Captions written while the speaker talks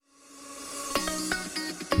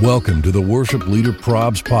Welcome to the Worship Leader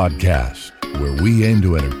Probs podcast, where we aim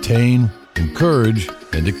to entertain, encourage,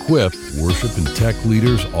 and equip worship and tech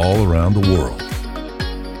leaders all around the world.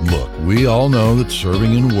 Look, we all know that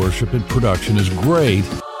serving in worship and production is great,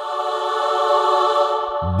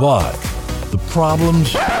 but the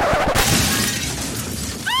problems,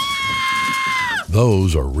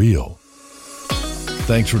 those are real.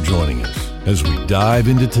 Thanks for joining us as we dive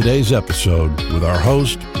into today's episode with our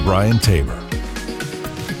host, Brian Tabor.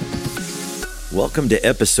 Welcome to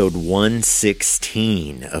episode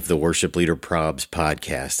 116 of the Worship Leader Probs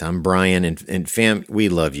podcast. I'm Brian, and fam, we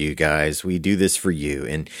love you guys. We do this for you.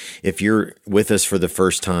 And if you're with us for the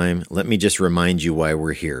first time, let me just remind you why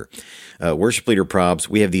we're here. Worship Leader Probs,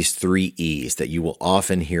 we have these 3 E's that you will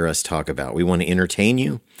often hear us talk about. We want to entertain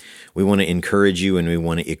you, we want to encourage you, and we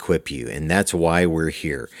want to equip you. And that's why we're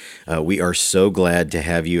here. We are so glad to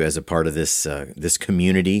have you as a part of this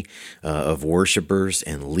community of worshipers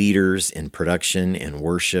and leaders in production and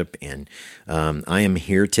worship. And I am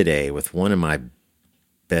here today with one of my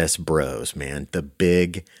best bros, man, the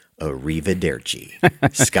big Arrivederci,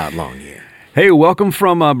 Scott Longyear. Hey, welcome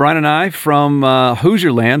from Brian and I from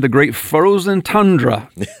Hoosierland, the great frozen tundra,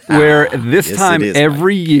 where this Yes, time it is,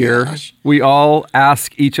 every my year gosh. we all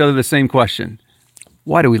ask each other the same question.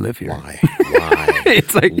 Why do we live here? Why?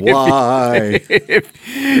 It's like Why?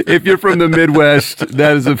 if you're from the Midwest,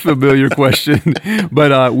 that is a familiar question.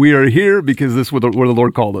 But we are here because this is where the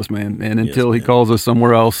Lord called us, man. And until He calls us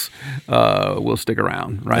somewhere else, we'll stick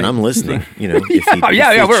around, right? And I'm listening. You know, we're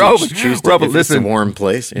open. We're open. If Listen, it's a warm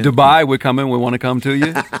place. Yeah. Dubai, we're coming. We want to come to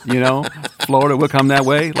you. You know, Florida, we'll come that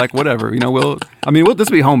way. Like whatever. You know, this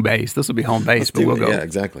will be home base. This will be home base, but we'll go. Yeah,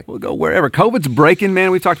 exactly. We'll go wherever. COVID's breaking,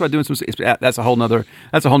 man. We've talked about doing some. That's a whole nother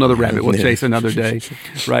rabbit. We'll chase another day,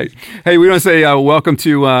 right? Hey, we want to say welcome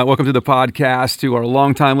to the podcast to our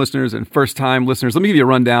longtime listeners and first time listeners. Let me give you a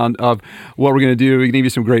rundown of what we're going to do. We're going to give you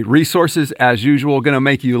some great resources as usual. Going to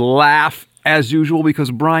make you laugh as usual because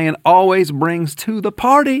Brian always brings to the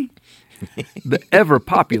party the ever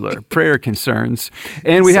popular prayer concerns.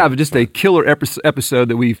 And we have just a killer episode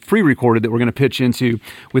that we pre-recorded that we're going to pitch into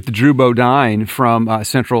with Drew Bodine from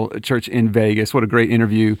Central Church in Vegas. What a great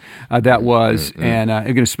interview that was. And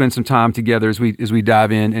we're going to spend some time together as we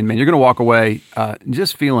dive in. And man, you're going to walk away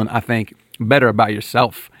just feeling, I think, better about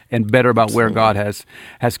yourself and better about where God has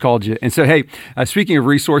called you. And so, hey, speaking of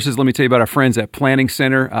resources, let me tell you about our friends at Planning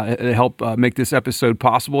Center that help make this episode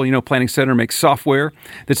possible. You know, Planning Center makes software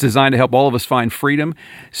that's designed to help all of us find freedom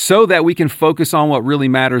so that we can focus on what really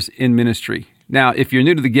matters in ministry. Now, if you're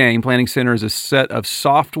new to the game, Planning Center is a set of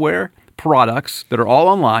software products that are all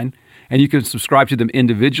online, and you can subscribe to them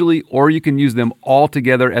individually, or you can use them all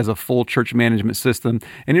together as a full church management system.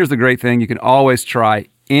 And here's the great thing. You can always try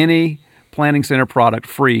any Planning Center product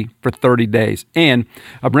free for 30 days. And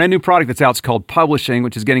a brand new product that's out is called Publishing,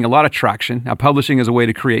 which is getting a lot of traction. Now, Publishing is a way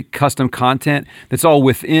to create custom content that's all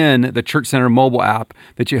within the Church Center mobile app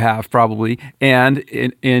that you have probably, and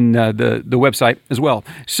in the website as well.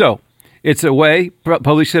 So it's a way,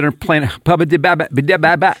 Publishing Center, planning is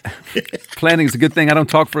a good thing I don't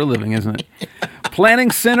talk for a living, isn't it?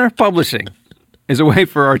 Planning Center Publishing is a way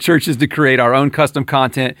for our churches to create our own custom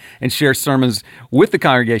content and share sermons with the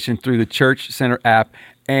congregation through the Church Center app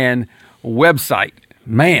and website.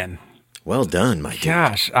 Man. Well done, my dude.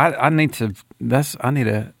 Gosh, I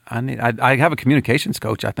have a communications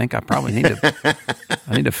coach. I think I probably need to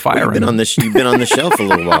fire him. You've been on the shelf a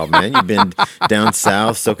little while, man. You've been down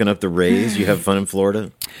south soaking up the rays. You have fun in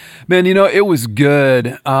Florida? Man, you know, it was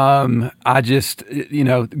good. I just,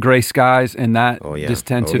 gray skies and that just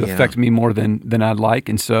tend to affect me more than I'd like.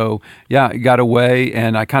 And so, it got away,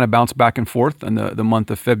 and I kind of bounced back and forth in the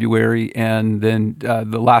month of February. And then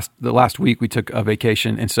the last week we took a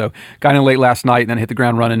vacation. And so got in late last night and then hit the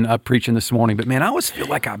ground running preaching this morning. But man, I always feel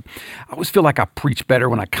like I preach better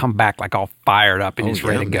when I come back like all fired up and just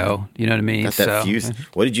ready to go. You know what I mean? Got that fuse.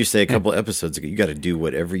 What did you say a couple episodes ago? You got to do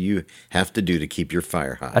whatever you have to do to keep your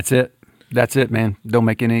fire hot. That's it, man. Don't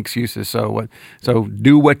make any excuses. So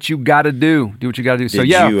do what you got to do. Do what you got to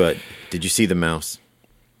do. Did you see the mouse?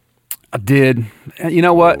 I did. You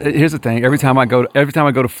know what? Here's the thing. Every time I go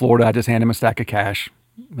to Florida, I just hand him a stack of cash.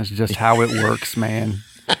 That's just how it works, man.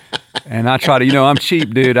 And I try to, I'm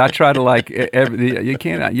cheap, dude. I try to you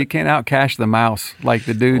can't out cash the mouse like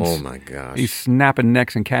the dude's. Oh my gosh, he's snapping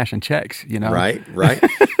necks and cashing checks. Right.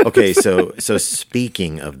 Okay, so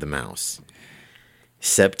speaking of the mouse,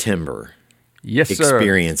 September, yes, sir.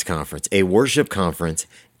 Experience Conference, a worship conference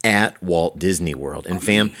at Walt Disney World, and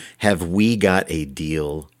fam, have we got a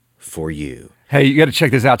deal for you? Hey, you got to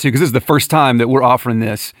check this out too, because this is the first time that we're offering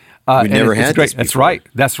this. We've never had this before.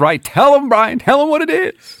 That's right. Tell them, Brian. Tell them what it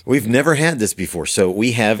is. We've never had this before. So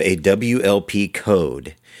we have a WLP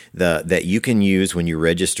code that you can use when you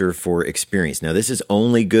register for Experience. Now, this is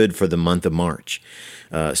only good for the month of March.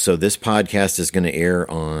 So this podcast is going to air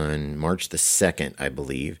on March the 2nd, I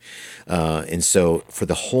believe. And so for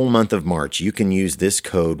the whole month of March, you can use this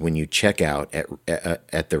code when you check out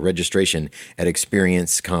at the registration at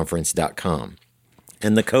experienceconference.com.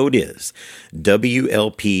 And the code is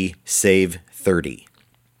WLP Save 30.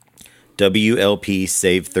 WLP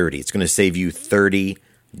Save 30. It's going to save you $30.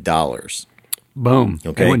 Boom.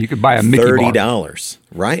 Okay. And you could buy a Mickey $30, bar.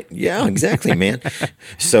 right? Yeah, exactly, man.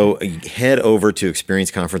 So head over to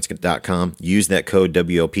experienceconference.com, use that code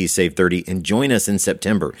WLP Save 30, and join us in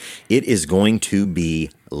September. It is going to be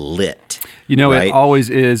lit. You know, right? It always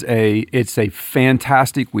is it's a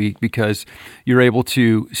fantastic week because you're able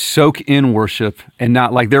to soak in worship and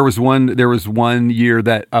not like there was one year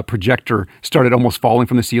that a projector started almost falling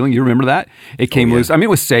from the ceiling. You remember that? It came loose. I mean, it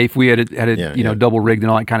was safe. We had it double rigged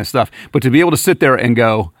and all that kind of stuff. But to be able to sit there and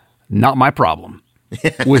go, not my problem,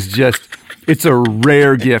 was just, it's a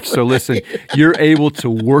rare gift. So listen, you're able to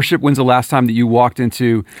worship. When's the last time that you walked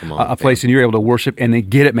into a place and you're able to worship and they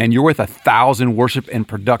get it, man? You're with 1,000 worship and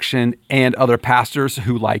production and other pastors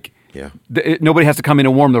who nobody has to come in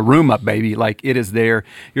and warm the room up, baby. Like it is there.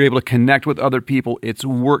 You're able to connect with other people. It's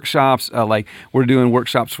workshops. Like we're doing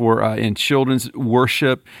workshops for in children's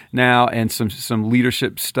worship now and some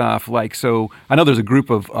leadership stuff. Like, so I know there's a group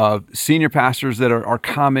of senior pastors that are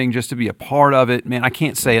coming just to be a part of it. Man, I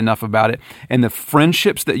can't say enough about it. And the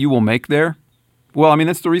friendships that you will make there. Well, I mean,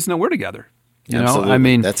 that's the reason that we're together. You Absolutely. know, I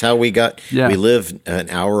mean, that's how we got. Yeah. We live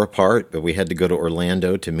an hour apart, but we had to go to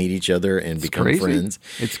Orlando to meet each other and become friends.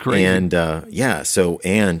 It's crazy. And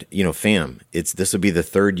fam, this will be the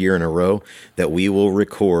third year in a row that we will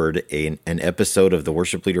record an episode of the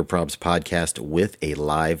Worship Leader Probs podcast with a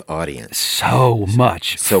live audience. So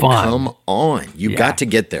much fun. Come on, you got to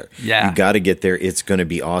get there. Yeah, you got to get there. It's going to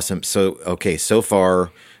be awesome. So so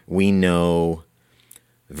far we know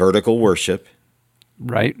vertical worship,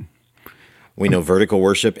 right? We know Vertical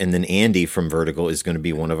Worship, and then Andy from Vertical is going to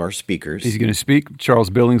be one of our speakers. He's going to speak.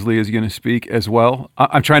 Charles Billingsley is going to speak as well.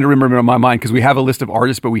 I'm trying to remember in my mind because we have a list of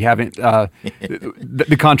artists, but we haven't.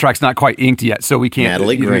 The contract's not quite inked yet, so we can't.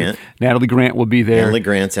 Natalie Grant. Natalie Grant will be there. Natalie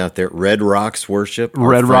Grant's out there. Red Rocks Worship.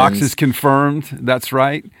 Red Rocks is confirmed. That's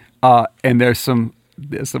right. And there's some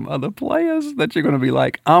other players that you're going to be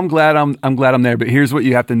like, I'm glad I'm there. But here's what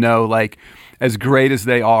you have to know, like. As great as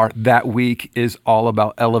they are, that week is all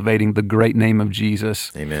about elevating the great name of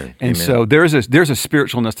Jesus. Amen. And so there's a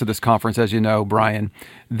spiritualness to this conference, as you know, Brian,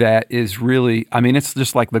 that is really, I mean, it's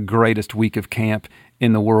just like the greatest week of camp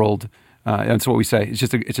in the world. That's what we say. It's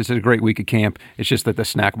just a great week of camp. It's just that the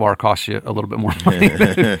snack bar costs you a little bit more money.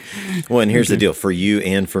 Well, and here's the deal. For you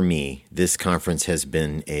and for me, this conference has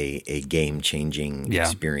been a game-changing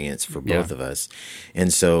experience for both of us.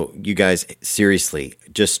 And so you guys, seriously,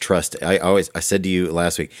 just trust. I said to you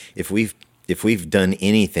last week, if we've done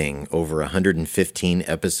anything over 115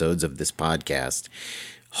 episodes of this podcast,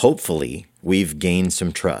 hopefully we've gained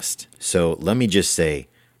some trust. So let me just say,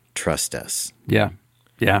 trust us. Yeah.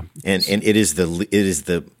 Yeah, and it is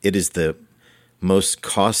the most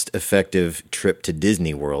cost-effective trip to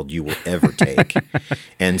Disney World you will ever take,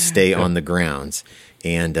 and stay on the grounds.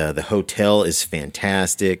 And the hotel is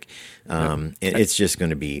fantastic. And it's just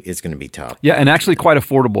going to be top. Yeah, and actually quite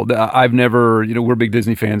affordable. I've never, we're big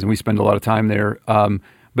Disney fans and we spend a lot of time there.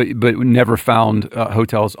 But we never found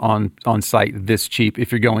hotels on site this cheap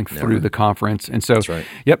if you're going through the conference. And so, that's right.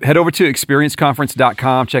 Head over to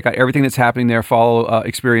experienceconference.com. Check out everything that's happening there. Follow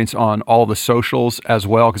Experience on all the socials as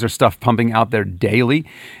well because there's stuff pumping out there daily.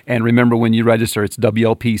 And remember, when you register, it's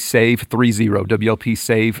WLP Save 30. WLP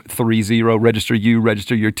Save 30. Register you,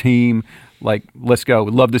 register your team. Like, let's go.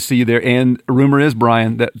 We'd love to see you there. And rumor is,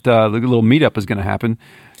 Brian, that the little meetup is going to happen.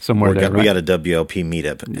 Somewhere there, we got a WLP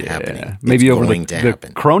meetup happening. Maybe it's over going the to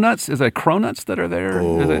happen. Cronuts? Is it Cronuts that are there?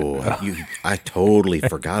 I totally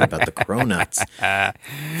forgot about the Cronuts.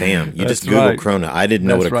 Fam, you just Google Cronut. I didn't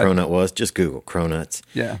know what a Cronut was. Just Google Cronuts.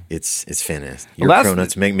 Yeah. It's fantastic. Your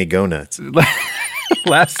Cronuts make me go nuts.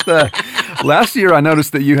 Last year, I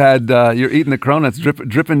noticed that you had you're eating the Cronuts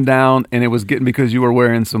dripping down, and it was getting because you were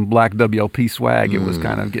wearing some black WLP swag. It was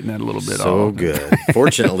kind of getting that a little bit off. So good.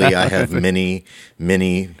 Fortunately, I have many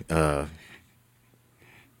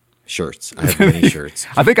Shirts. I have many shirts.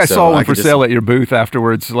 I think I saw one for sale at your booth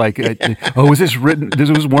afterwards. Like, was this written? This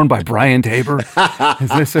was worn by Brian Tabor.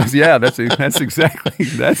 That's exactly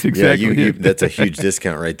it. That's a huge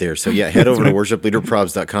discount right there. So yeah, head over to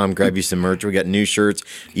worshipleaderprobs.com, grab you some merch. We got new shirts,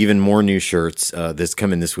 even more new shirts that's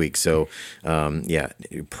coming this week. So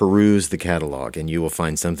peruse the catalog, and you will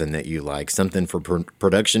find something that you like, something for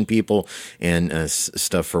production people, and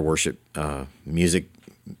stuff for worship music.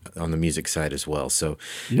 On the music side as well. So,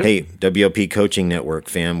 Hey, WLP Coaching Network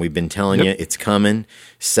fam, we've been telling you it's coming.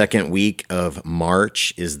 Second week of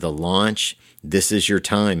March is the launch. This is your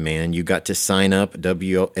time, man. You got to sign up at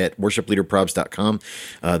worshipleaderprobs.com.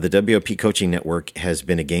 The WLP Coaching Network has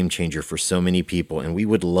been a game changer for so many people, and we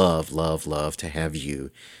would love, love, love to have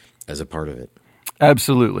you as a part of it.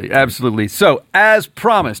 Absolutely. Absolutely. So, as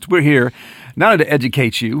promised, we're here not only to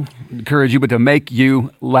educate you, encourage you, but to make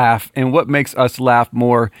you laugh. And what makes us laugh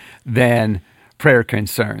more than prayer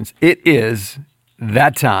concerns? It is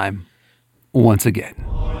that time once again.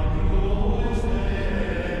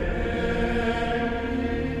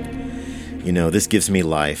 You know, this gives me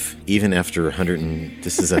life, even after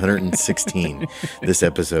this is 116, this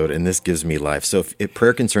episode, and this gives me life. So if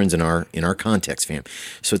prayer concerns in our context, fam,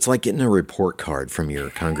 so it's like getting a report card from your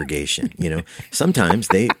congregation. You know, sometimes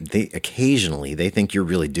they occasionally they think you're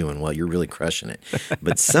really doing well, you're really crushing it,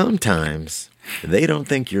 but sometimes they don't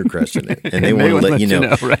think you're crushing it, and they want to let you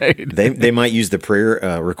know. Right? They might use the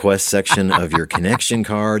prayer request section of your connection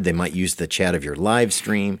card. They might use the chat of your live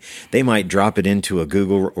stream. They might drop it into a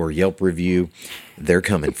Google or Yelp review. They're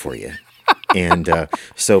coming for you. And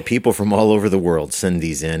so people from all over the world send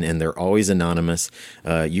these in, and they're always anonymous.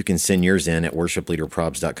 You can send yours in at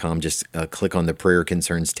worshipleaderprobs.com. Just click on the prayer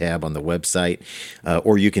concerns tab on the website,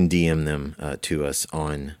 or you can DM them to us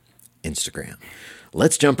on Instagram.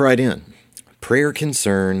 Let's jump right in. Prayer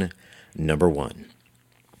concern number 1.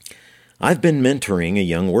 I've been mentoring a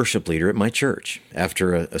young worship leader at my church.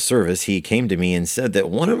 After a service, he came to me and said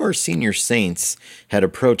that one of our senior saints had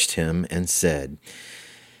approached him and said,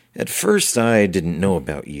 "At first, I didn't know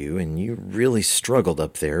about you, and you really struggled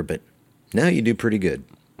up there, but now you do pretty good."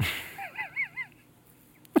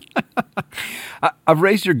 I've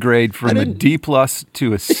raised your grade from a D+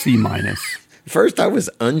 to a C-. First, I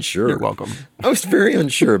was unsure. You're welcome. I was very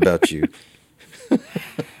unsure about you.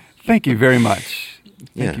 Thank you very much.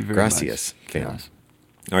 Thank you very gracias, much. fam.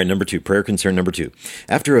 All right, number 2, prayer concern number 2.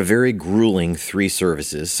 After a very grueling 3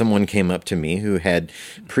 services, someone came up to me who had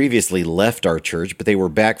previously left our church, but they were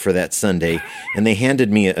back for that Sunday, and they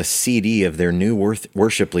handed me a CD of their new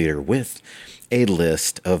worship leader with a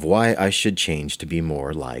list of why I should change to be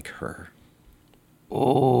more like her.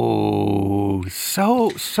 Oh,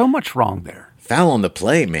 so much wrong there. Foul on the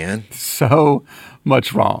play, man. So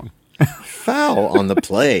much wrong. Foul on the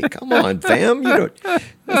play. Come on, fam.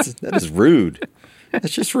 That is rude. That's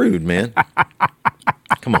just rude, man.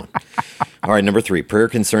 Come on. All right, number 3, prayer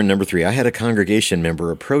concern number 3. I had a congregation member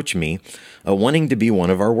approach me wanting to be one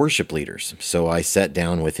of our worship leaders. So I sat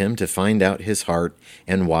down with him to find out his heart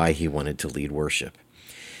and why he wanted to lead worship.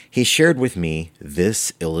 He shared with me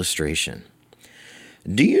this illustration.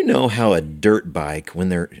 Do you know how a dirt bike, when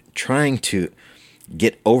they're trying to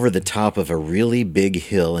get over the top of a really big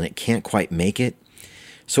hill and it can't quite make it,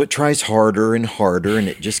 so it tries harder and harder and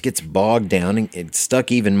it just gets bogged down and it's stuck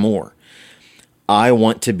even more? I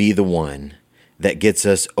want to be the one that gets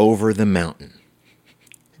us over the mountain.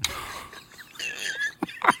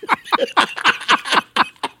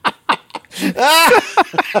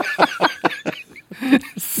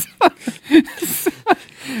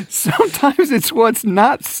 Sometimes it's what's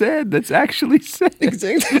not said that's actually said.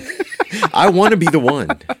 Exactly. I want to be the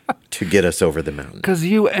one to get us over the mountain. Because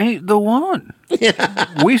you ain't the one.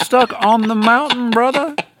 Yeah. We stuck on the mountain,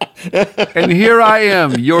 brother. And here I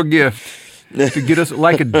am, your gift, to get us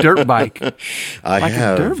like a dirt bike. I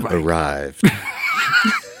have arrived.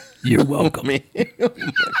 You're welcome. Oh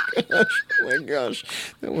my gosh.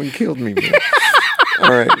 That one killed me, man.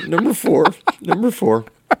 All right, number four.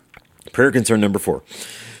 Prayer concern number 4.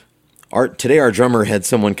 Today our drummer had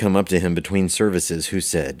someone come up to him between services who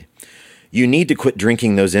said, "You need to quit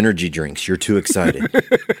drinking those energy drinks. You're too excited."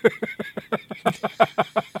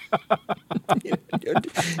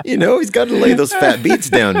 He's got to lay those fat beats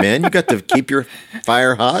down, man. You got to keep your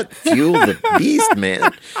fire hot, fuel the beast,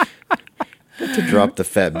 man. Got to drop the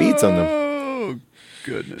fat beats on them. Oh,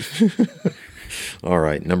 goodness. All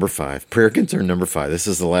right, number 5. Prayer concern number 5. This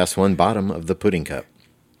is the last one, bottom of the pudding cup.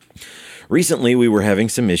 Recently, we were having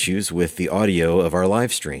some issues with the audio of our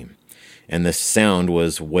live stream, and the sound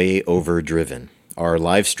was way overdriven. our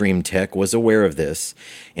live stream tech, was aware of this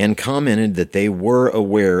and commented that they were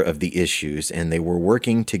aware of the issues and they were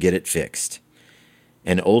working to get it fixed.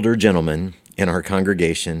 An older gentleman in our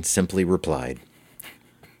congregation simply replied,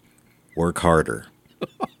 "Work harder."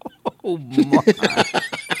 Oh, my.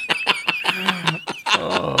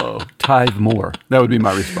 Oh, tithe more. That would be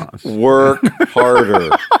my response. Work harder.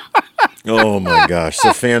 Oh my gosh.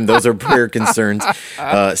 So fam, those are prayer concerns.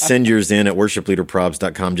 Send yours in at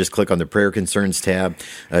worshipleaderprobs.com. Just click on the prayer concerns tab.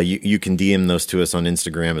 You can DM those to us on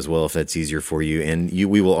Instagram as well if that's easier for you. And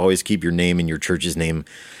we will always keep your name and your church's name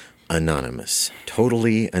anonymous.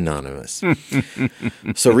 Totally anonymous.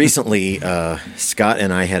 So recently, Scott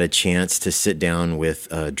and I had a chance to sit down with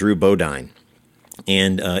Drew Bodine.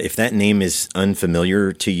 And if that name is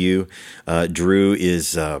unfamiliar to you, Drew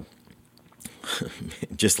is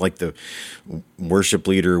just like the worship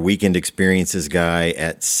leader, weekend experiences guy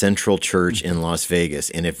at Central Church in Las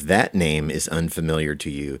Vegas. And if that name is unfamiliar to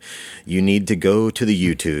you, you need to go to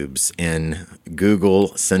the YouTubes and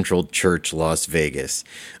Google Central Church Las Vegas.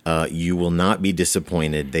 You will not be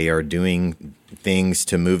disappointed. They are doing things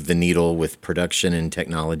to move the needle with production and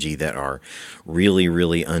technology that are really,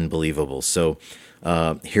 really unbelievable. So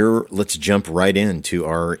here, let's jump right into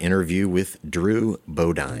our interview with Drew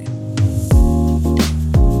Bodine.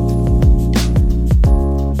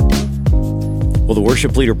 Well, the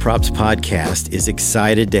Worship Leader Props podcast is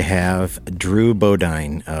excited to have Drew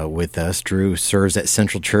Bodine with us. Drew serves at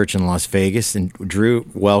Central Church in Las Vegas. And Drew,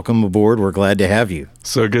 welcome aboard. We're glad to have you.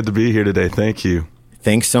 So good to be here today. Thank you.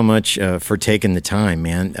 Thanks so much for taking the time,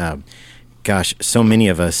 man. Gosh, so many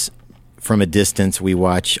of us from a distance, we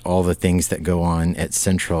watch all the things that go on at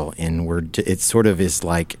Central, and it sort of is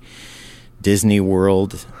like Disney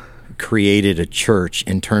World created a church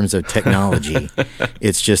in terms of technology.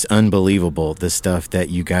 It's just unbelievable, the stuff that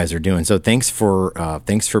you guys are doing. So thanks for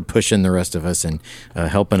pushing the rest of us and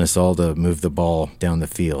helping us all to move the ball down the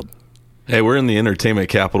field. Hey, we're in the entertainment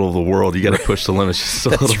capital of the world. You got to push the limits just a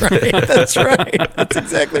little bit. That's right. That's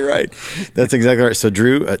exactly right. That's exactly right. So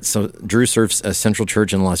Drew serves Central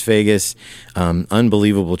Church in Las Vegas.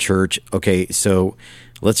 Unbelievable church. Okay, so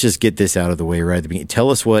let's just get this out of the way right at the beginning.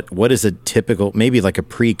 Tell us what is a typical, maybe like a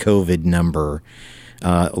pre-COVID number.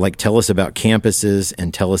 Tell us about campuses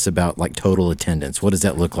and tell us about like total attendance. What does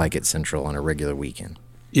that look like at Central on a regular weekend?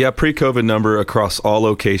 Yeah, pre-COVID number across all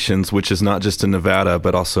locations, which is not just in Nevada,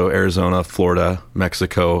 but also Arizona, Florida,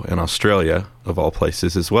 Mexico, and Australia, of all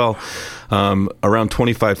places as well. Around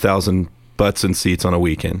 25,000 butts and seats on a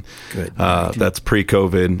weekend. Good. That's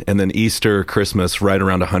pre-COVID. And then Easter, Christmas, right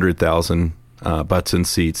around 100,000 butts and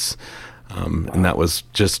seats. Wow. And that was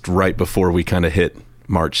just right before we kind of hit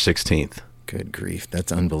March 16th. Good grief.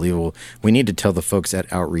 That's unbelievable. We need to tell the folks at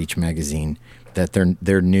Outreach Magazine that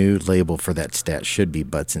their new label for that stat should be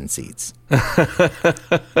butts and seats.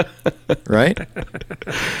 Right? A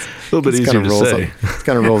little bit easier to say. It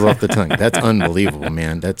kind of rolls off the tongue. That's unbelievable,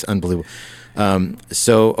 man. That's unbelievable.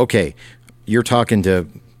 Okay, you're talking to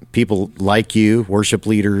people like you, worship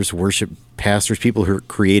leaders, worship pastors, people who are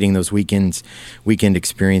creating those weekend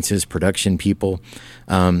experiences, production people.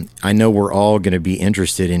 I know we're all going to be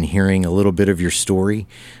interested in hearing a little bit of your story.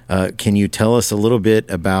 Can you tell us a little bit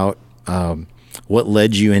about what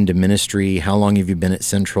led you into ministry? How long have you been at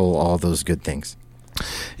Central? All those good things.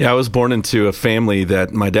 Yeah, I was born into a family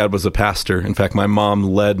that my dad was a pastor. In fact, my mom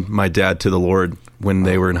led my dad to the Lord when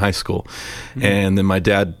they were in high school. Mm-hmm. And then my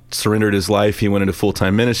dad surrendered his life. He went into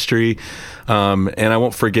full-time ministry. And I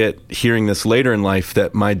won't forget hearing this later in life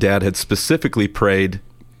that my dad had specifically prayed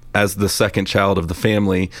as the second child of the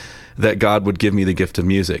family that God would give me the gift of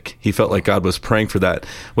music. He felt like God was praying for that.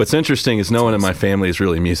 What's interesting is no one in my family is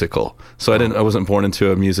really musical. So I wasn't born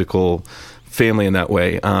into a musical family in that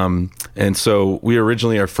way. And so we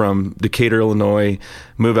originally are from Decatur, Illinois,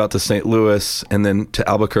 move out to St. Louis, and then to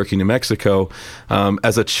Albuquerque, New Mexico.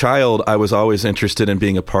 As a child, I was always interested in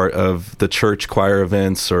being a part of the church choir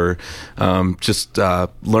events or just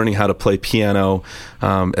learning how to play piano.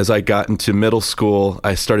 As I got into middle school,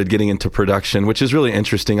 I started getting into production, which is really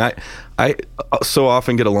interesting. I so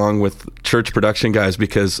often get along with church production guys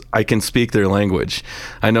because I can speak their language.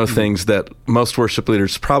 I know things that most worship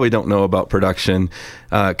leaders probably don't know about production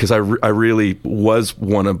because I really was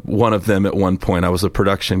one of them at one point. I was a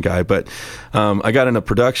production guy, but I got into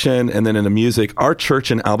production and then into music. Our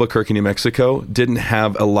church in Albuquerque, New Mexico didn't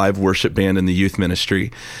have a live worship band in the youth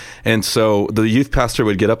ministry. And so the youth pastor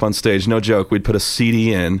would get up on stage, no joke, we'd put a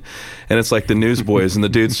CD in, and it's like the Newsboys, and the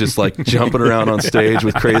dude's just like jumping around on stage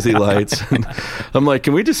with crazy lights. And I'm like,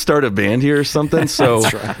 can we just start a band here or something? So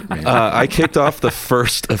right, I kicked off the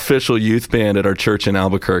first official youth band at our church in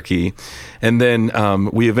Albuquerque. And then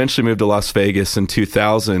we eventually moved to Las Vegas in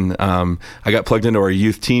 2000, I got plugged into our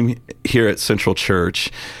youth team here at Central Church.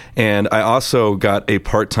 And I also got a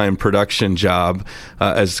part-time production job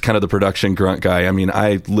as kind of the production grunt guy. I mean,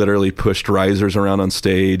 I literally pushed risers around on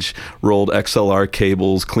stage, rolled XLR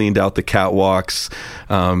cables, cleaned out the catwalks,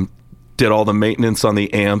 did all the maintenance on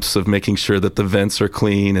the amps of making sure that the vents are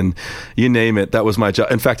clean, and you name it. That was my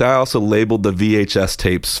job. In fact, I also labeled the VHS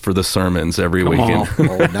tapes for the sermons every weekend.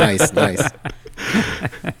 Oh, nice.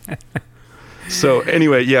 So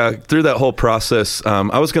anyway, yeah, through that whole process,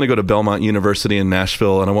 I was going to go to Belmont University in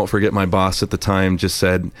Nashville, and I won't forget my boss at the time just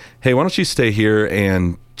said, hey, why don't you stay here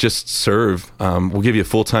and just serve? We'll give you a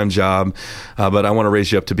full-time job, but I want to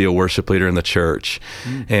raise you up to be a worship leader in the church.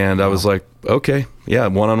 And I was like, okay, yeah,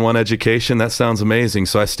 one-on-one education, that sounds amazing.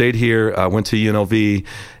 So I stayed here, went to UNLV,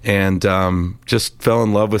 and just fell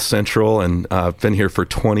in love with Central, and I've been here for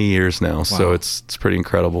 20 years now. Wow. So it's pretty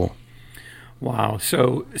incredible. Wow.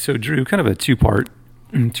 So Drew, kind of a two-part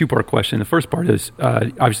question. The first part is,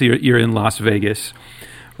 obviously you're in Las Vegas,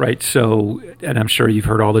 right? So, and I'm sure you've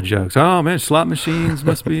heard all the jokes. Oh man, slot machines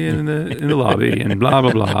must be in the lobby, and blah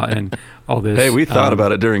blah blah, and all this. Hey, we thought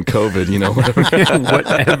about it during COVID,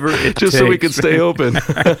 whatever it just takes, so we could stay open.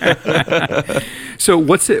 So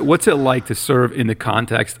what's it like to serve in the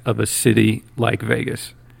context of a city like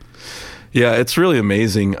Vegas? Yeah, it's really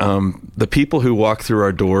amazing. The people who walk through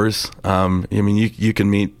our doors, I mean, you can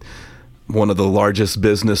meet one of the largest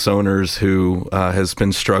business owners who has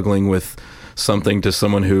been struggling with something to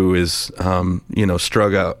someone who is,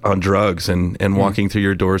 strung out on drugs and walking through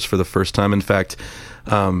your doors for the first time. In fact,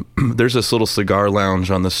 there's this little cigar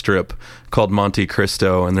lounge on the Strip called Monte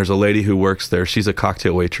Cristo, and there's a lady who works there. She's a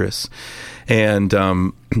cocktail waitress. And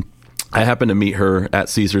I happened to meet her at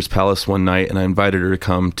Caesar's Palace one night, and I invited her to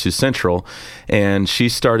come to Central. And she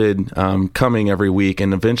started coming every week,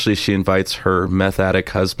 and eventually she invites her meth addict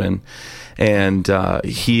husband. And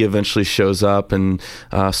he eventually shows up and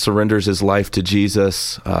surrenders his life to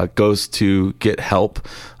Jesus, goes to get help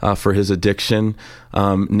for his addiction.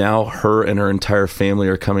 Now her and her entire family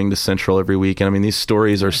are coming to Central every week. And I mean, these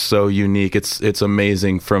stories are so unique. It's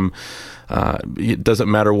amazing. From it doesn't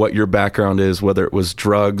matter what your background is, whether it was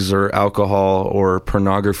drugs or alcohol or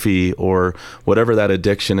pornography or whatever that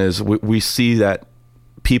addiction is. We see that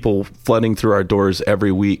people flooding through our doors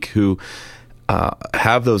every week who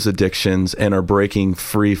have those addictions and are breaking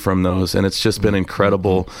free from those. And it's just been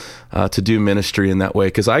incredible to do ministry in that way.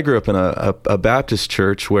 Because I grew up in a Baptist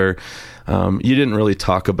church where you didn't really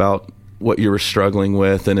talk about what you were struggling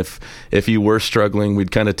with, and if you were struggling,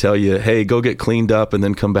 we'd kind of tell you, hey, go get cleaned up and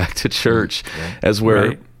then come back to church. As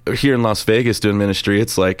we're here in Las Vegas doing ministry,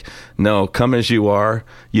 it's like, no, come as you are.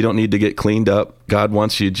 You don't need to get cleaned up. God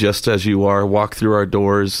wants you just as you are. Walk through our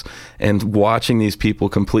doors, and watching these people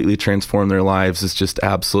completely transform their lives is just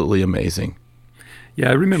absolutely amazing. Yeah,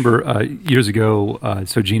 I remember years ago,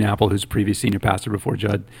 so Gene Apple, who's previous senior pastor before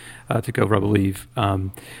Judd took over, I believe,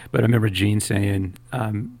 but I remember Gene saying,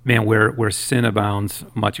 man, where sin abounds,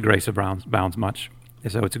 much grace abounds much.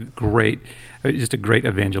 And so it's just a great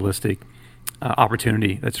evangelistic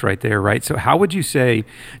opportunity that's right there, right? So how would you say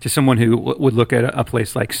to someone who would look at a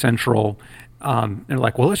place like Central, and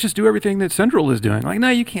like, well, let's just do everything that Central is doing. Like, no,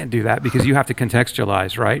 you can't do that because you have to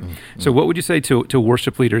contextualize, right? Mm-hmm. So what would you say to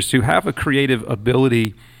worship leaders to have a creative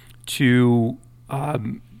ability to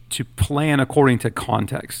plan according to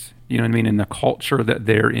context, you know what I mean, in the culture that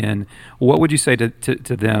they're in? What would you say to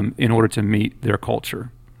them in order to meet their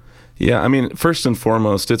culture? Yeah, I mean, first and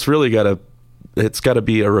foremost, it's got to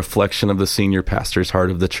be a reflection of the senior pastor's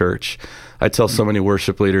heart of the church. I tell so many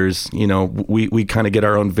worship leaders, we kind of get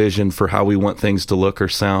our own vision for how we want things to look or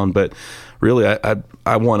sound, but really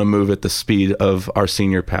I want to move at the speed of our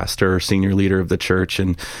senior pastor or senior leader of the church.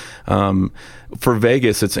 And for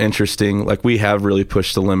Vegas, it's interesting. Like, we have really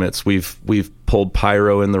pushed the limits. We've pulled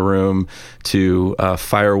pyro in the room to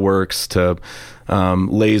fireworks to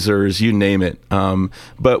lasers, you name it.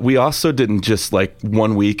 But we also didn't just like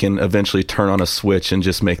one week and eventually turn on a switch and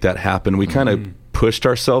just make that happen. We kind of pushed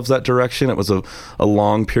ourselves that direction. It was a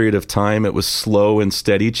long period of time. It was slow and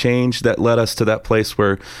steady change that led us to that place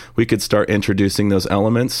where we could start introducing those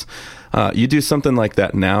elements. You do something like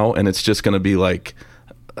that now, and it's just going to be like,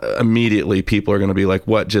 immediately people are going to be like,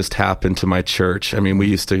 what just happened to my church? I mean, we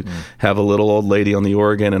used to have a little old lady on the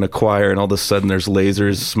organ and a choir, and all of a sudden there's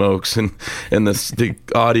lasers, smokes, and the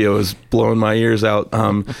audio is blowing my ears out.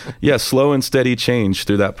 Slow and steady change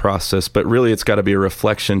through that process, but really it's got to be a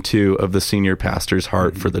reflection too of the senior pastor's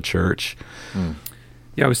heart for the church.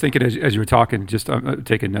 Yeah, I was thinking as you were talking, just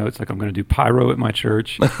taking notes, like I'm going to do pyro at my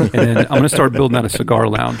church, and then I'm going to start building out a cigar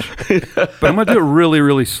lounge. But I'm going to do it really,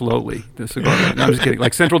 really slowly, the cigar lounge. No, I'm just kidding.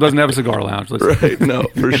 Like Central doesn't have a cigar lounge. Right, no,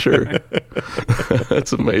 for sure.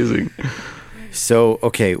 That's amazing. So,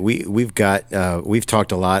 okay, we've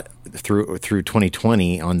talked a lot through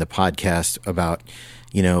 2020 on the podcast about,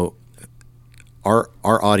 our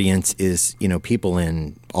audience is, people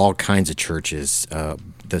in all kinds of churches,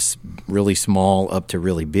 this really small up to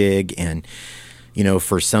really big. And,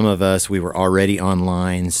 for some of us, we were already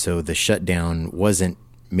online, so the shutdown wasn't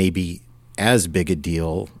maybe as big a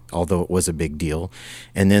deal, although it was a big deal.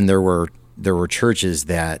 And then there were churches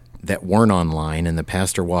that weren't online, and the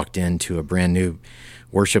pastor walked into a brand new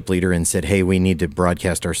worship leader and said, "Hey, we need to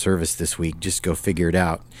broadcast our service this week. Just go figure it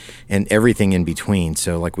out," and everything in between.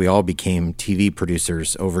 So, like, we all became TV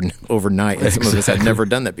producers overnight, and some of us had never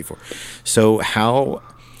done that before. So,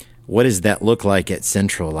 what does that look like at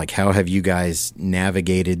Central? Like, how have you guys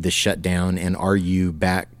navigated the shutdown, and are you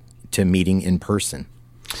back to meeting in person?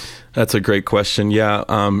 That's a great question. Yeah.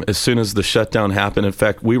 As soon as the shutdown happened, in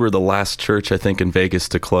fact, we were the last church, I think, in Vegas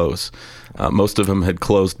to close. Most of them had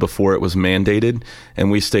closed before it was mandated, and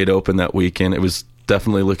we stayed open that weekend. It was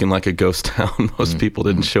definitely looking like a ghost town. Most people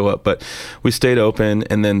didn't show up, but we stayed open.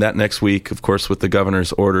 And then that next week, of course, with the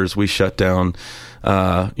governor's orders, we shut down.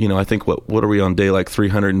 I think what are we on day like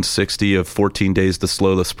 360 of 14 days to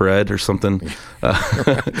slow the spread or something.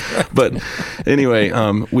 But anyway,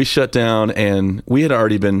 we shut down, and we had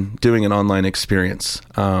already been doing an online experience.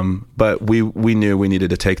 But we knew we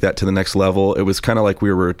needed to take that to the next level. It was kind of like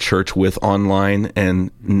we were a church with online,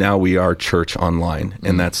 and now we are church online,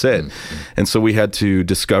 and that's it. And so we had to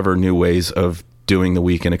discover new ways of doing the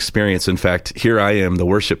weekend experience. In fact, here I am, the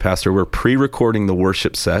worship pastor. We're pre-recording the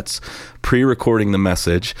worship sets, pre-recording the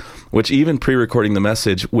message, which even pre-recording the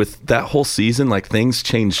message with that whole season, like things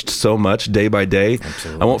changed so much day by day.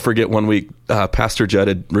 Absolutely. I won't forget one week, Pastor Judd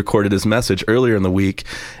had recorded his message earlier in the week,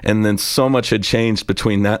 and then so much had changed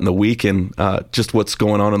between that and the week, and just what's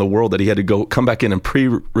going on in the world, that he had to come back in and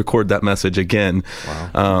pre-record that message again.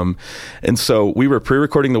 Wow. And so we were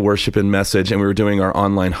pre-recording the worship and message, and we were doing our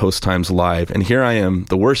online host times live. And here I am,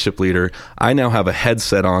 the worship leader. I now have a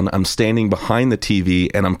headset on. I'm standing behind the TV,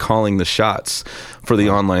 and I'm calling the shots for the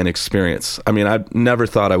online experience. I mean, I never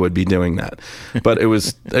thought I would be doing that, but it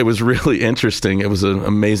was really interesting. It was an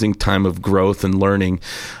amazing time of growth and learning.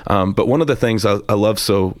 But one of the things I love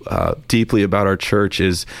so deeply about our church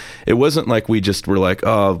is it wasn't like we just were like,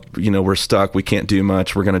 oh, we're stuck, we can't do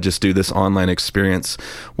much, we're going to just do this online experience.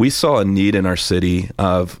 We saw a need in our city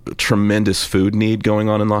of tremendous food need going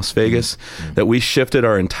on in Las Vegas, that we shifted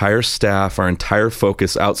our entire staff, our entire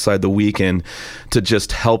focus outside the weekend to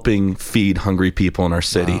just helping feed hungry people in our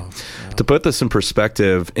city. Wow. Yeah. To put this in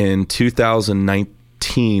perspective, in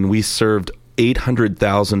 2019, we served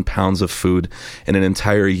 800,000 pounds of food in an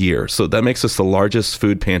entire year. So that makes us the largest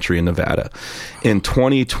food pantry in Nevada. In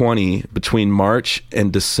 2020, between March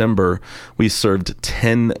and December, we served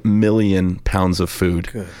 10 million pounds of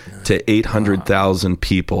food to 800,000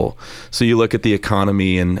 people. So you look at the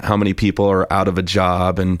economy and how many people are out of a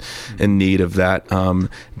job and in need of that.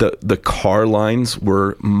 The car lines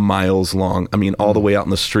were miles long. I mean, all the way out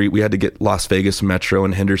in the street. We had to get Las Vegas Metro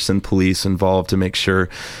and Henderson police involved to make sure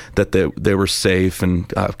that they were safe and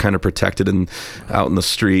kind of protected and out in the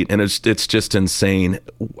street. And it's just insane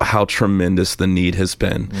how tremendous the need has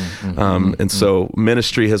been. And so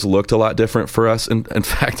ministry has looked a lot different for us. And in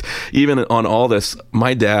fact, even on all this,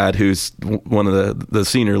 my dad, who's one of the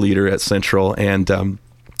senior leader at Central, and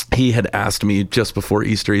he had asked me just before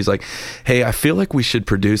Easter, he's like, hey, I feel like we should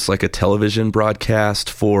produce like a television broadcast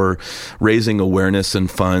for raising awareness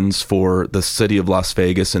and funds for the city of Las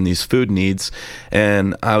Vegas and these food needs.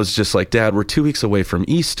 And I was just like, Dad, we're 2 weeks away from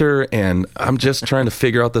Easter, and I'm just trying to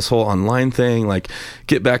figure out this whole online thing. Like,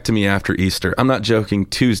 get back to me after Easter. I'm not joking.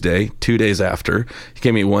 Tuesday, 2 days after, he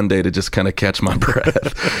gave me one day to just kind of catch my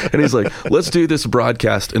breath. And he's like, let's do this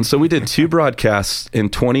broadcast. And so we did 2 broadcasts in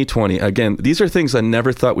 2020. Again, these are things I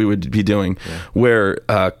never thought we would be doing, where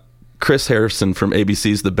Chris Harrison from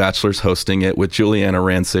ABC's The Bachelor's hosting it with Juliana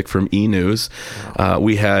Rancic from E! News.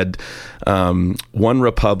 We had One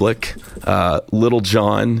Republic, Little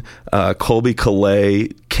John, Colby Calais,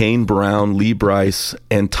 Kane Brown, Lee Bryce,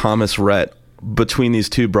 and Thomas Rhett between these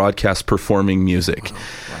 2 broadcasts performing music.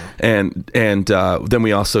 And then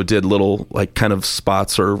we also did little like kind of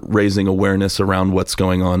spots or raising awareness around what's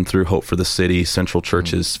going on through Hope for the City, Central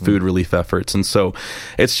Church's food relief efforts. And so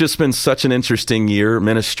it's just been such an interesting year.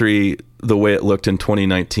 Ministry the way it looked in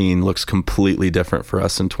 2019 looks completely different for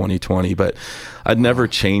us in 2020. But I'd never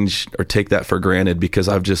change or take that for granted, because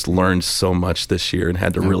I've just learned so much this year and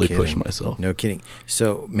had to really push myself. No kidding.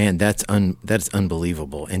 So, man, that's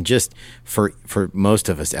unbelievable. And just for most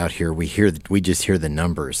of us out here, we just hear the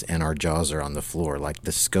numbers and our jaws are on the floor. Like,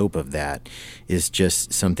 the scope of that is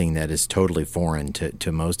just something that is totally foreign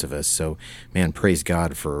to most of us. So, man, praise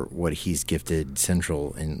God for what He's gifted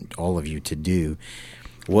Central and all of you to do.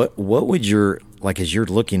 What would as you're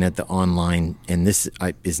looking at the online, and this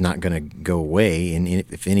is not going to go away, and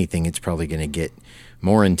if anything, it's probably going to get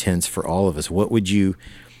more intense for all of us. What would you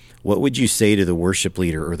say to the worship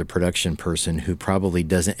leader or the production person who probably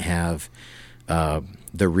doesn't have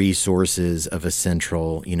the resources of a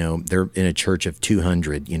Central? They're in a church of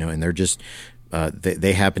 200, and they're just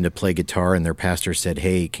they happen to play guitar, and their pastor said,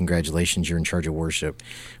 "Hey, congratulations, you're in charge of worship."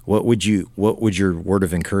 What would your word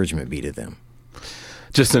of encouragement be to them?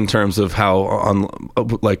 Just in terms of how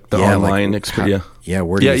online experience.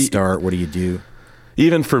 Where do you start? What do you do?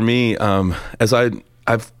 Even for me, as I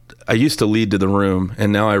used to lead to the room,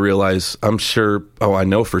 and now I realize I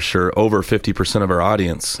know for sure over 50% of our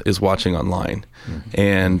audience is watching online. Mm-hmm.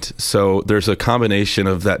 And so there's a combination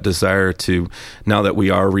of that desire to, now that we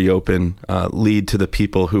are reopened, lead to the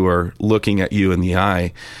people who are looking at you in the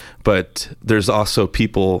eye. But there's also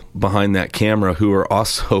people behind that camera who are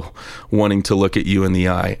also wanting to look at you in the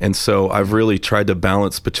eye. And so I've really tried to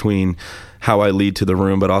balance between how I lead to the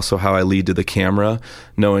room, but also how I lead to the camera,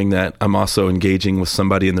 knowing that I'm also engaging with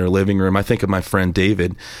somebody in their living room. I think of my friend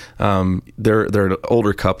David. They're an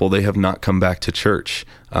older couple. They have not come back to church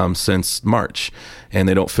since March, and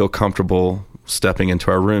they don't feel comfortable stepping into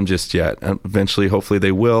our room just yet. Eventually, hopefully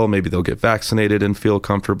they will. Maybe they'll get vaccinated and feel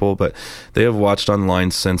comfortable, but they have watched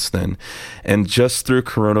online since then. And just through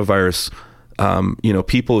coronavirus,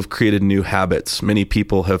 people have created new habits. Many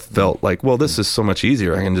people have felt like, well, this is so much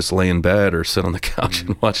easier. I can just lay in bed or sit on the couch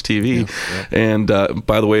and watch TV. Yeah. And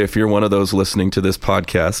by the way, if you're one of those listening to this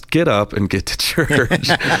podcast, get up and get to church.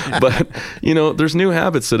 But, there's new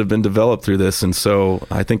habits that have been developed through this. And so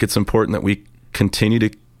I think it's important that we continue to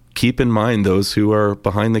keep in mind those who are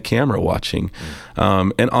behind the camera watching.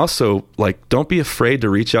 And also, don't be afraid to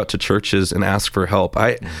reach out to churches and ask for help.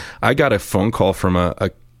 I got a phone call from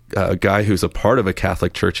a guy who's a part of a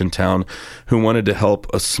Catholic church in town who wanted to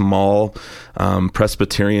help a small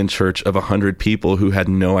Presbyterian church of 100 people who had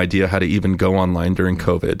no idea how to even go online during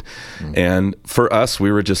COVID. And for us,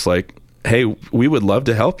 we were just like, hey, we would love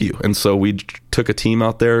to help you. And so we took a team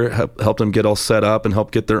out there, helped them get all set up and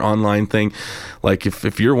help get their online thing. Like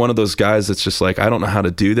if you're one of those guys that's just like, I don't know how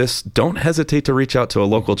to do this, don't hesitate to reach out to a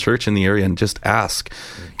local church in the area and just ask,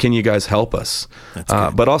 can you guys help us?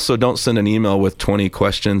 But also don't send an email with 20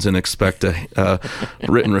 questions and expect a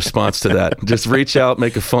written response to that. Just reach out,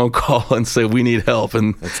 make a phone call and say, we need help.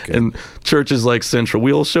 And churches like Central,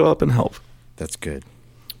 we'll show up and help. That's good.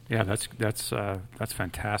 Yeah, that's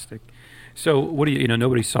fantastic. So what do you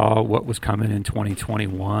nobody saw what was coming in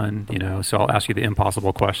 2021, so I'll ask you the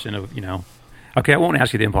impossible question of, okay, I won't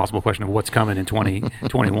ask you the impossible question of what's coming in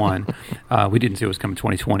 2021. We didn't see what was coming in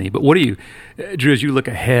 2020, but what do you, Drew, as you look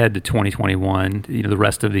ahead to 2021, the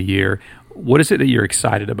rest of the year, what is it that you're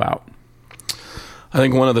excited about? I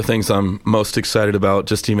think one of the things I'm most excited about,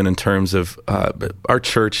 just even in terms of our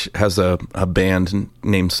church has a band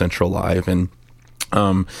named Central Live, and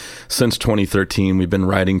since 2013, we've been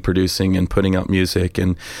writing, producing, and putting out music.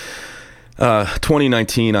 And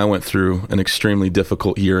 2019, I went through an extremely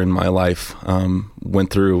difficult year in my life. Went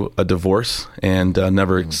through a divorce and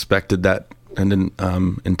never expected that. And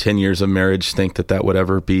in 10 years of marriage, think that would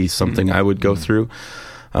ever be something I would go through.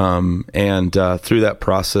 And through that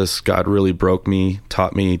process, God really broke me,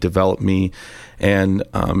 taught me, developed me. And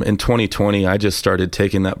in 2020, I just started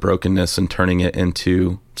taking that brokenness and turning it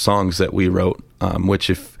into songs that we wrote, which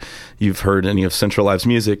if you've heard any of Central Live's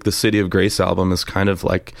music, the City of Grace album is kind of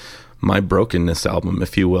like my brokenness album,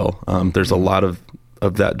 if you will. There's a lot of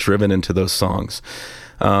that driven into those songs.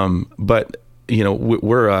 But,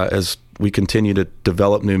 we're as we continue to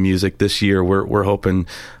develop new music this year, we're hoping,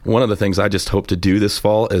 one of the things I just hope to do this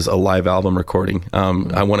fall is a live album recording.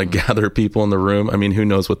 I want to gather people in the room. I mean, who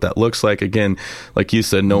knows what that looks like? Again, like you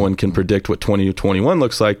said, no one can predict what 2021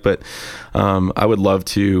 looks like, but I would love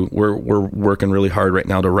to, we're working really hard right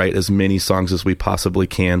now to write as many songs as we possibly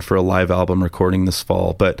can for a live album recording this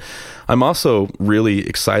fall. But I'm also really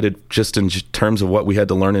excited just in terms of what we had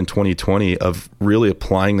to learn in 2020 of really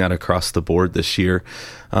applying that across the board this year.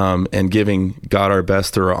 And giving God our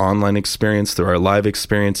best through our online experience, through our live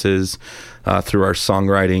experiences, through our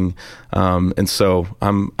songwriting. And so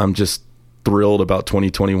I'm just thrilled about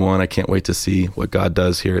 2021. I can't wait to see what God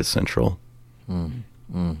does here at Central.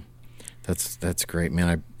 That's great,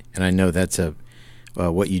 man. I know that's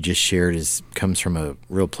what you just shared comes from a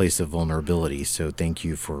real place of vulnerability. So thank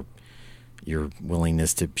you for your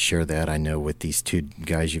willingness to share that. I know with these two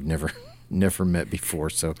guys you've never met before.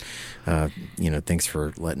 So, thanks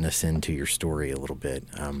for letting us into your story a little bit.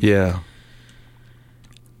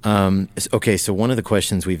 Okay, so one of the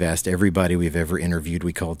questions we've asked everybody we've ever interviewed,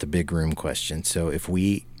 we call it the big room question. So if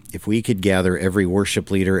we could gather every worship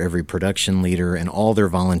leader, every production leader, and all their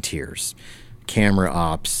volunteers, camera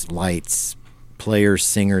ops, lights, players,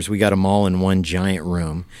 singers, we got them all in one giant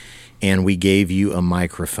room, and we gave you a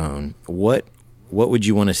microphone, what would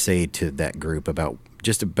you want to say to that group about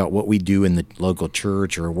what we do in the local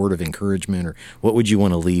church, or a word of encouragement, or what would you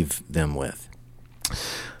want to leave them with?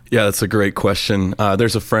 Yeah, that's a great question.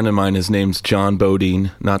 There's a friend of mine, his name's John Bodine,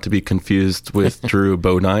 not to be confused with Drew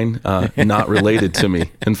Bodine, not related to me.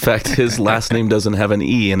 In fact, his last name doesn't have an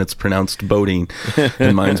E, and it's pronounced Bodine,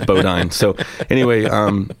 and mine's Bodine. So anyway,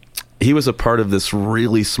 he was a part of this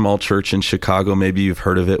really small church in Chicago. Maybe you've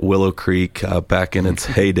heard of it, Willow Creek, back in its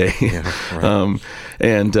heyday. Yeah, right.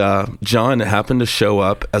 John happened to show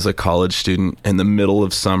up as a college student in the middle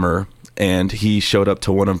of summer, and he showed up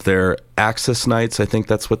to one of their access nights. I think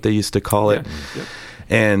that's what they used to call it. Yep.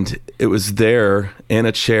 And it was there in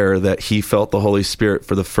a chair that he felt the Holy Spirit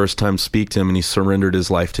for the first time speak to him, and he surrendered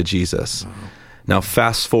his life to Jesus. Wow. Now,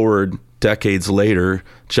 fast forward decades later,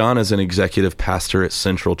 John is an executive pastor at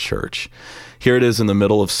Central Church. Here it is in the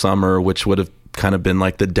middle of summer, which would have kind of been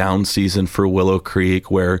like the down season for Willow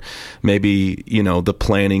Creek, where maybe, the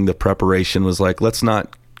planning, the preparation was like, let's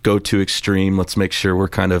not go too extreme. Let's make sure we're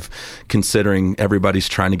kind of considering everybody's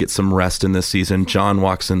trying to get some rest in this season. John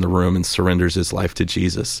walks in the room and surrenders his life to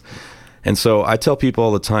Jesus. And so I tell people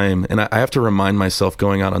all the time, and I have to remind myself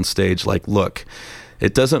going out on stage, like, look,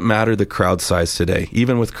 it doesn't matter the crowd size today.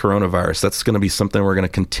 Even with coronavirus, that's going to be something we're going to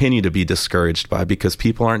continue to be discouraged by, because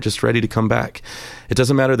people aren't just ready to come back. It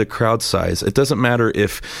doesn't matter the crowd size. It doesn't matter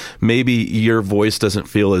if maybe your voice doesn't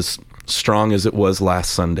feel as strong as it was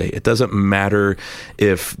last Sunday. It doesn't matter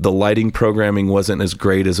if the lighting programming wasn't as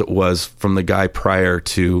great as it was from the guy prior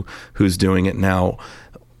to who's doing it now.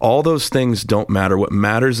 All those things don't matter. What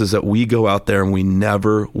matters is that we go out there and we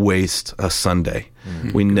never waste a Sunday.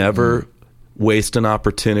 Mm-hmm. We never waste an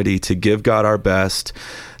opportunity to give God our best,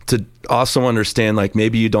 to also understand, like,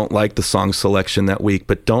 maybe you don't like the song selection that week,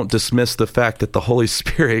 but don't dismiss the fact that the Holy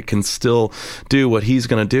Spirit can still do what he's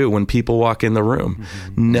going to do when people walk in the room.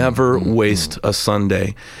 Mm-hmm. Never waste a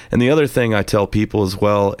Sunday. And the other thing I tell people as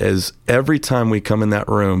well is, every time we come in that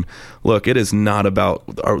room, look, it is not about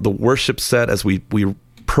the worship set as we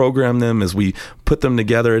program them, as we put them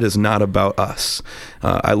together. It is not about us.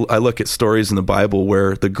 I look at stories in the Bible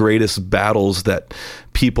where the greatest battles that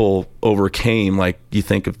people overcame, like you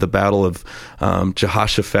think of the battle of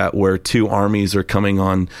Jehoshaphat, where two armies are coming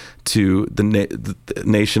on to the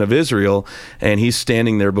nation of Israel, and he's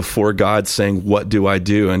standing there before God saying, what do I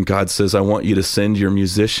do? And God says, I want you to send your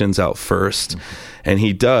musicians out first. Mm-hmm. And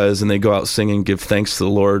he does, and they go out singing, give thanks to the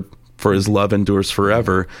Lord, for his love endures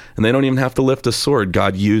forever. And they don't even have to lift a sword.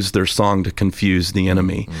 God used their song to confuse the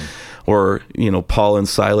enemy. Or, Paul and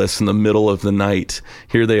Silas in the middle of the night,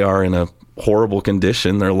 here they are in a horrible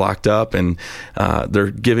condition. They're locked up, and they're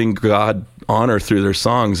giving God honor through their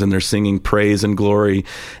songs, and they're singing praise and glory.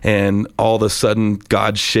 And all of a sudden,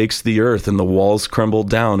 God shakes the earth, and the walls crumble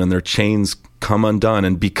down, and their chains come undone.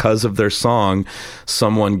 And because of their song,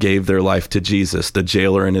 someone gave their life to Jesus, the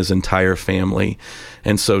jailer and his entire family.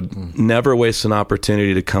 And so never waste an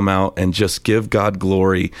opportunity to come out and just give God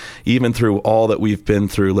glory, even through all that we've been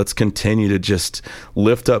through. Let's continue to just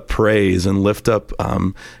lift up praise and lift up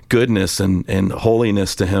goodness and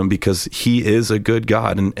holiness to him, because he is a good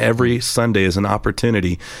God. And every Sunday is an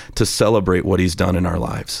opportunity to celebrate what he's done in our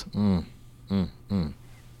lives. Man,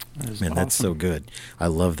 awesome. That's so good. I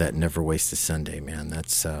love that. Never waste a Sunday, man.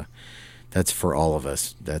 That's for all of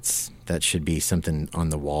us. That should be something on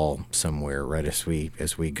the wall somewhere, right? As we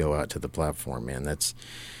go out to the platform, man. That's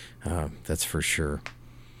for sure.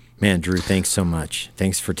 Man, Drew, thanks so much.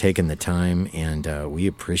 Thanks for taking the time, and we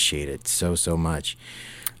appreciate it so much.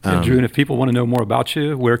 Drew, and if people want to know more about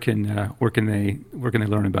you, where can they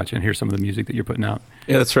learn about you and hear some of the music that you're putting out?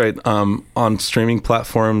 Yeah, that's right. On streaming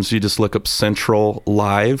platforms, you just look up Central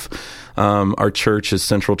Live. Our church is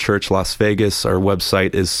Central Church Las Vegas. Our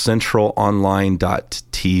website is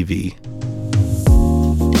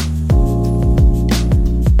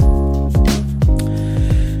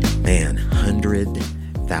centralonline.tv. Man,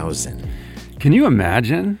 100,000. Can you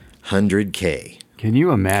imagine? 100K. Can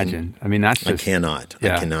you imagine? I mean, that's just... I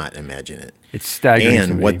cannot imagine it. It's staggering to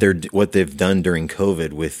And me. what they've done during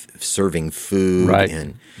COVID with serving food.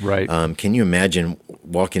 Right. Can you imagine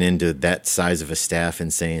walking into that size of a staff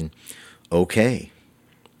and saying, okay,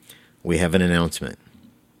 we have an announcement.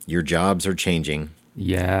 Your jobs are changing.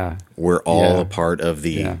 Yeah. We're all a part of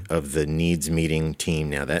the needs meeting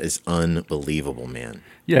team now. That is unbelievable, man.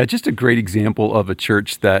 Yeah, just a great example of a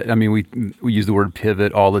church that, I mean, we use the word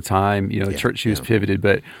pivot all the time. You know, the church who's pivoted,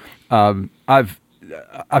 but I've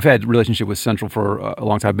had relationship with Central for a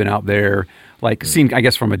long time. I've been out there, seen, I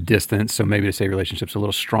guess, from a distance. So maybe to say relationship's a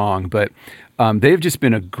little strong, but they've just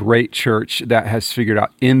been a great church that has figured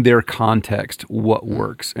out in their context what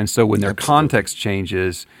works. And so when their context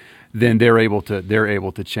changes, then they're able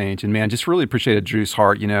to change. And man, just really appreciated Drew's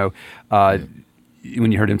heart. You know,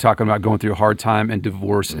 when you heard him talking about going through a hard time and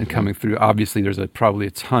divorce and coming through, obviously there's probably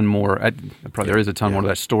a ton more. There is a ton more to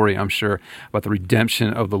that story, I'm sure, about the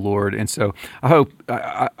redemption of the Lord. And so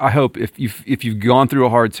I hope if you've gone through a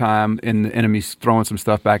hard time and the enemy's throwing some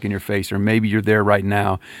stuff back in your face, or maybe you're there right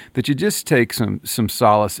now, that you just take some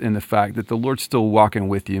solace in the fact that the Lord's still walking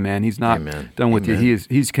with you, man. He's not done with you.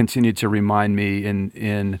 He's continued to remind me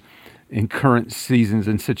in current seasons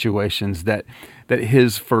and situations that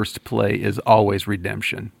his first play is always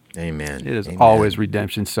redemption. Amen. It is always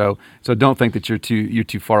redemption. So don't think that you're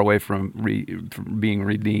too far away from being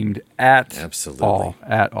redeemed at all.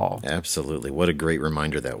 Absolutely. What a great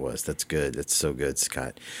reminder that was. That's good. That's so good,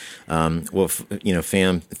 Scott. Fam,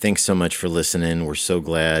 thanks so much for listening. We're so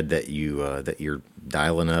glad that you're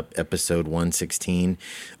dialing up episode 116.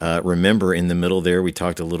 Remember, in the middle there, we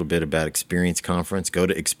talked a little bit about Experience Conference. Go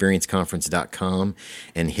to experienceconference.com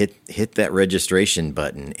and hit that registration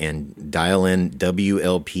button and dial in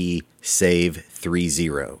WLP Save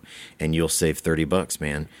 30, and you'll save $30,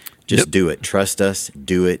 man. Just do it. Trust us.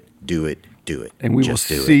 Do it. And we will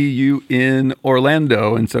see you in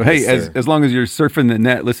Orlando. And so, hey, as long as you're surfing the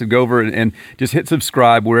net, listen, go over and just hit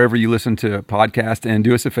subscribe wherever you listen to a podcast, and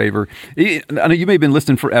do us a favor. I know you may have been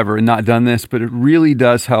listening forever and not done this, but it really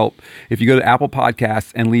does help if you go to Apple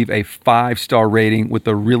Podcasts and leave a 5-star rating with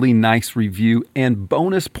a really nice review, and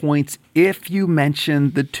bonus points if you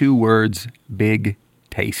mention the 2 words Big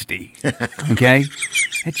Tasty. Okay?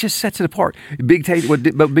 It just sets it apart. Big Tasty, what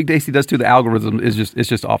Big Tasty does to the algorithm is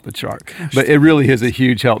just off the chart. But it really is a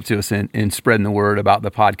huge help to us in spreading the word about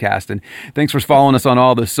the podcast. And thanks for following us on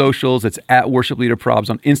all the socials. It's at Worship Leader Probs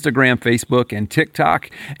on Instagram, Facebook, and TikTok,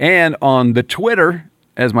 and on the Twitter,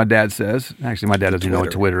 as my dad says. Actually, my dad doesn't know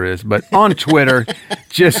what Twitter is, but on Twitter,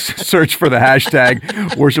 just search for the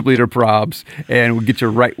hashtag Worship Leader Probs, and we'll get you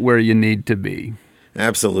right where you need to be.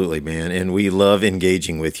 Absolutely, man, and we love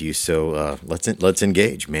engaging with you. So let's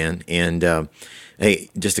engage, man. And hey,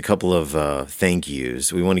 just a couple of thank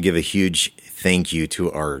yous. We want to give a huge thank you to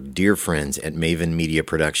our dear friends at Maven Media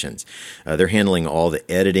Productions. They're handling all the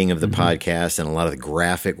editing of the podcast and a lot of the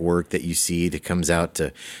graphic work that you see that comes out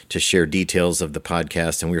to share details of the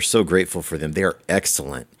podcast. And we're so grateful for them. They are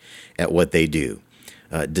excellent at what they do.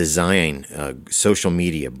 Design, social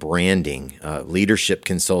media, branding, leadership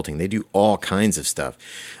consulting. They do all kinds of stuff.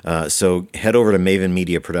 So head over to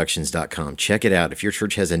mavenmediaproductions.com. Check it out. If your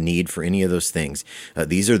church has a need for any of those things,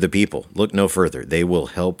 these are the people. Look no further. They will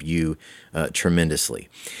help you tremendously.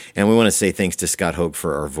 And we want to say thanks to Scott Hoke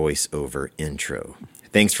for our voiceover intro.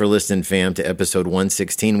 Thanks for listening, fam, to episode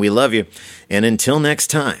 116. We love you. And until next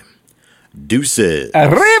time, deuces.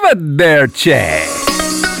 Arrivederci.